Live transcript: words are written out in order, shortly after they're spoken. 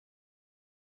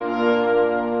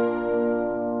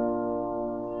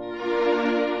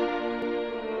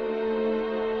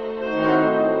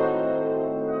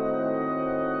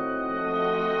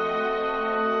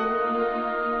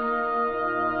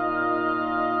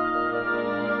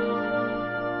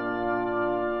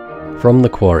From the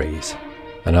Quarries,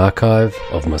 an archive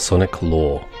of Masonic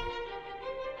lore.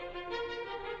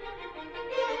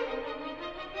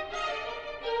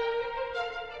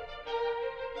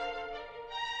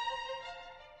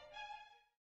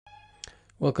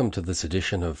 Welcome to this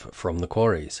edition of From the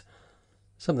Quarries.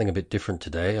 Something a bit different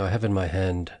today. I have in my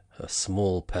hand a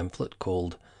small pamphlet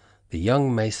called The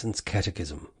Young Mason's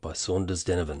Catechism by Saunders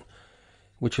Denevan,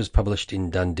 which was published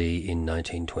in Dundee in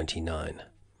 1929.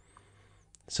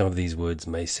 Some of these words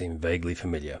may seem vaguely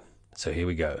familiar, so here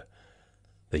we go.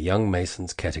 The Young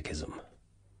Mason's Catechism.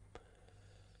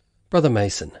 Brother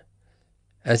Mason,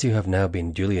 as you have now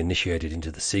been duly initiated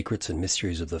into the secrets and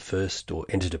mysteries of the first or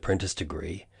entered apprentice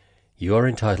degree, you are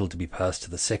entitled to be passed to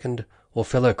the second or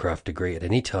fellowcraft degree at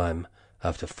any time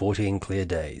after 14 clear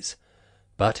days,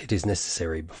 but it is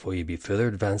necessary before you be further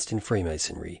advanced in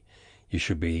Freemasonry, you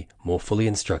should be more fully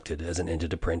instructed as an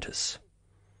entered apprentice.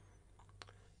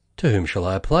 To whom shall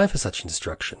I apply for such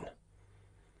instruction?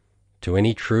 To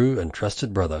any true and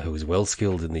trusted brother who is well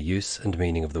skilled in the use and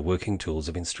meaning of the working tools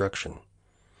of instruction.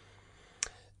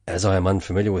 As I am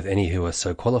unfamiliar with any who are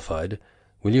so qualified,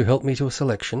 will you help me to a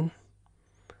selection?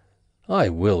 I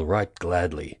will right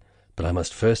gladly, but I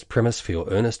must first premise for your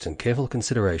earnest and careful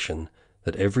consideration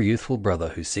that every youthful brother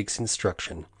who seeks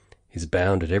instruction is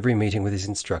bound at every meeting with his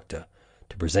instructor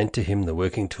to present to him the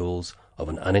working tools of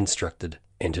an uninstructed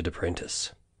entered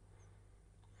apprentice.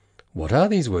 What are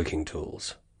these working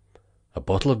tools? A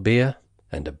bottle of beer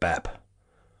and a bap.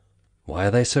 Why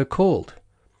are they so called?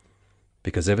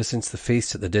 Because ever since the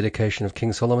feast at the dedication of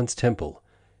King Solomon's temple,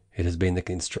 it has been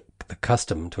the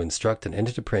custom to instruct an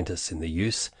entered apprentice in the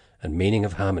use and meaning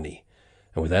of harmony,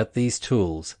 and without these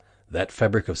tools, that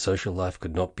fabric of social life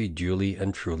could not be duly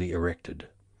and truly erected.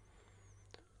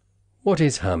 What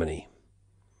is harmony?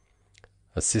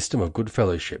 A system of good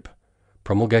fellowship,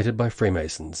 promulgated by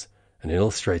Freemasons, and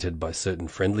illustrated by certain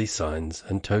friendly signs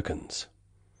and tokens.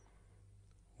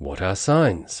 What are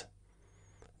signs?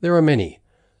 There are many,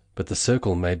 but the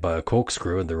circle made by a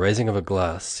corkscrew and the raising of a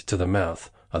glass to the mouth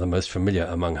are the most familiar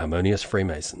among harmonious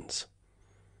Freemasons.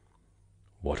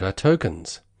 What are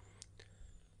tokens?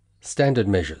 Standard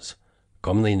measures,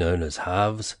 commonly known as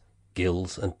halves,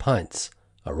 gills, and pints,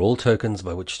 are all tokens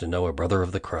by which to know a brother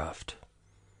of the craft.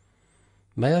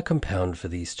 May I compound for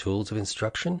these tools of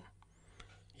instruction?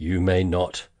 You may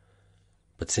not.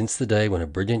 But since the day when a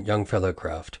brilliant young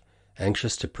fellowcraft,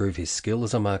 anxious to prove his skill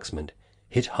as a marksman,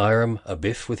 hit Hiram a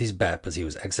biff with his bap as he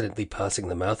was accidentally passing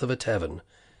the mouth of a tavern,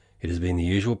 it has been the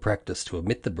usual practice to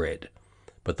omit the bread,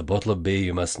 but the bottle of beer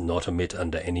you must not omit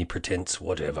under any pretence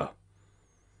whatever.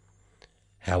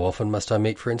 How often must I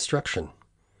meet for instruction?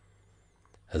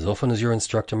 As often as your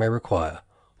instructor may require,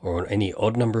 or on any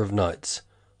odd number of nights,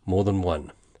 more than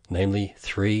one, namely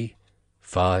 3,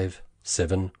 5,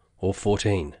 7, or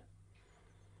 14.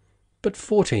 But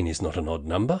 14 is not an odd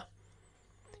number.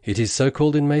 It is so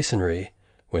called in Masonry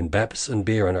when baps and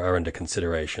beer are under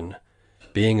consideration,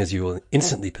 being, as you will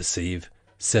instantly perceive,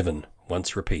 7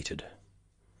 once repeated.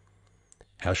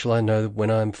 How shall I know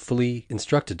when I am fully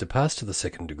instructed to pass to the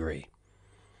second degree?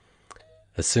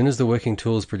 As soon as the working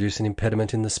tools produce an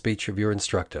impediment in the speech of your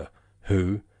instructor,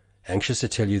 who, anxious to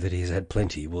tell you that he has had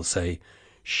plenty, will say,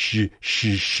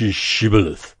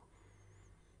 shibboleth.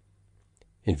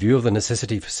 In view of the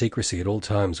necessity for secrecy at all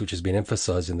times which has been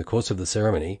emphasized in the course of the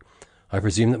ceremony, I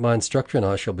presume that my instructor and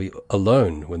I shall be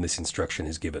alone when this instruction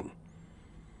is given.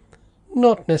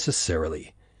 Not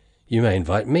necessarily. You may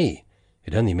invite me.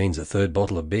 It only means a third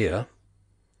bottle of beer.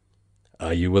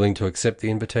 Are you willing to accept the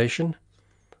invitation?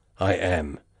 I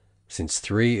am, since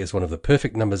 3 is one of the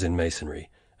perfect numbers in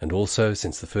Masonry, and also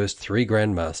since the first 3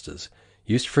 Grand Masters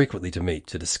used frequently to meet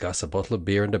to discuss a bottle of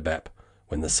beer and a bap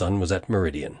when the sun was at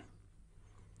meridian.